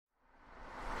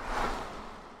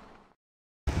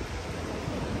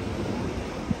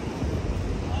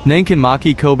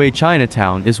Nankinmachi Kobe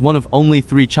Chinatown is one of only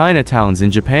 3 Chinatowns in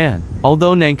Japan.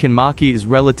 Although Nankinmachi is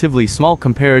relatively small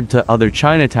compared to other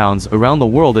Chinatowns around the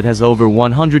world, it has over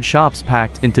 100 shops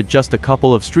packed into just a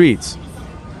couple of streets.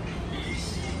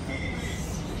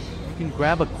 You can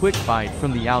grab a quick bite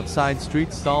from the outside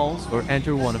street stalls or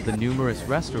enter one of the numerous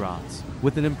restaurants.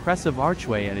 With an impressive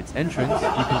archway at its entrance, you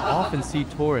can often see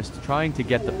tourists trying to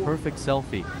get the perfect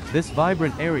selfie. This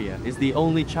vibrant area is the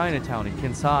only Chinatown in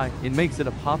Kansai. It makes it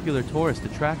a popular tourist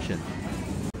attraction.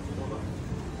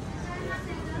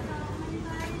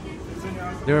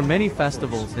 There are many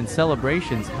festivals and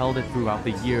celebrations held throughout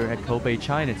the year at Kobe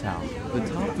Chinatown. The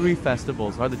top 3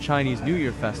 festivals are the Chinese New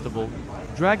Year Festival,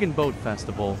 Dragon Boat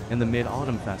Festival, and the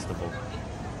Mid-Autumn Festival.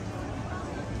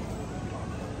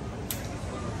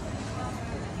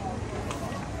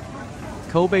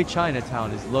 Kobe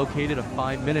Chinatown is located a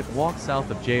 5-minute walk south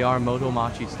of JR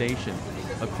Motomachi Station,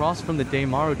 across from the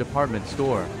Daimaru department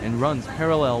store, and runs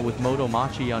parallel with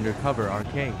Motomachi Undercover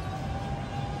Arcade.